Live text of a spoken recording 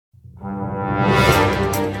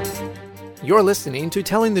You're listening to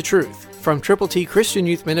Telling the Truth from Triple T Christian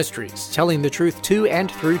Youth Ministries, telling the truth to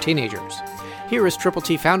and through teenagers. Here is Triple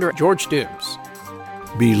T founder George Dooms.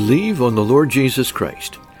 Believe on the Lord Jesus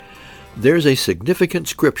Christ. There's a significant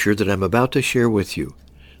scripture that I'm about to share with you.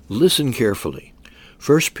 Listen carefully.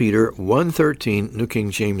 1 Peter 1:13, New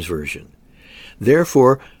King James Version.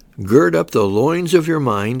 Therefore, gird up the loins of your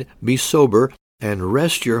mind, be sober, and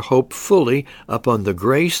rest your hope fully upon the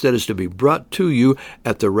grace that is to be brought to you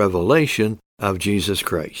at the revelation of Jesus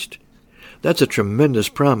Christ. That's a tremendous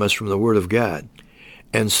promise from the Word of God.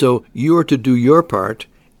 And so you are to do your part,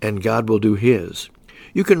 and God will do His.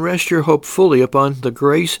 You can rest your hope fully upon the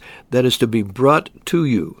grace that is to be brought to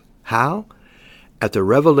you. How? At the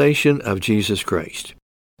revelation of Jesus Christ.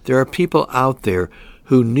 There are people out there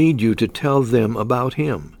who need you to tell them about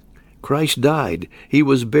Him. Christ died, He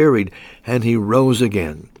was buried, and He rose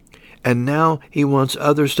again. And now He wants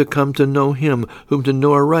others to come to know Him, whom to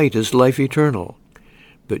know aright is life eternal.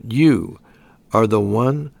 But you are the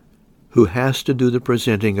one who has to do the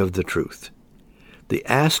presenting of the truth, the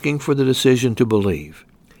asking for the decision to believe.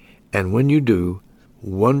 And when you do,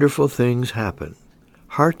 wonderful things happen.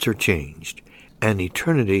 Hearts are changed, and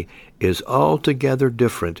eternity is altogether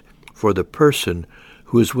different for the person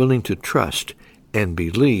who is willing to trust and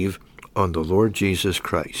believe on the Lord Jesus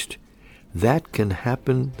Christ. That can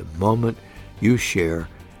happen the moment you share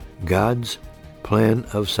God's plan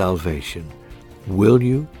of salvation. Will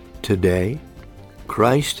you today?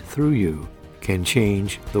 Christ through you can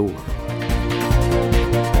change the world.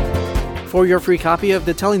 For your free copy of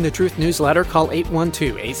the Telling the Truth newsletter, call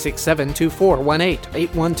 812-867-2418,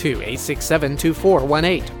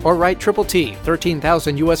 812-867-2418, or write Triple T,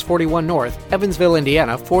 13,000 U.S. 41 North, Evansville,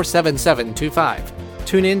 Indiana, 47725.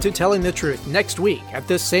 Tune in to Telling the Truth next week at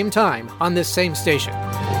this same time on this same station.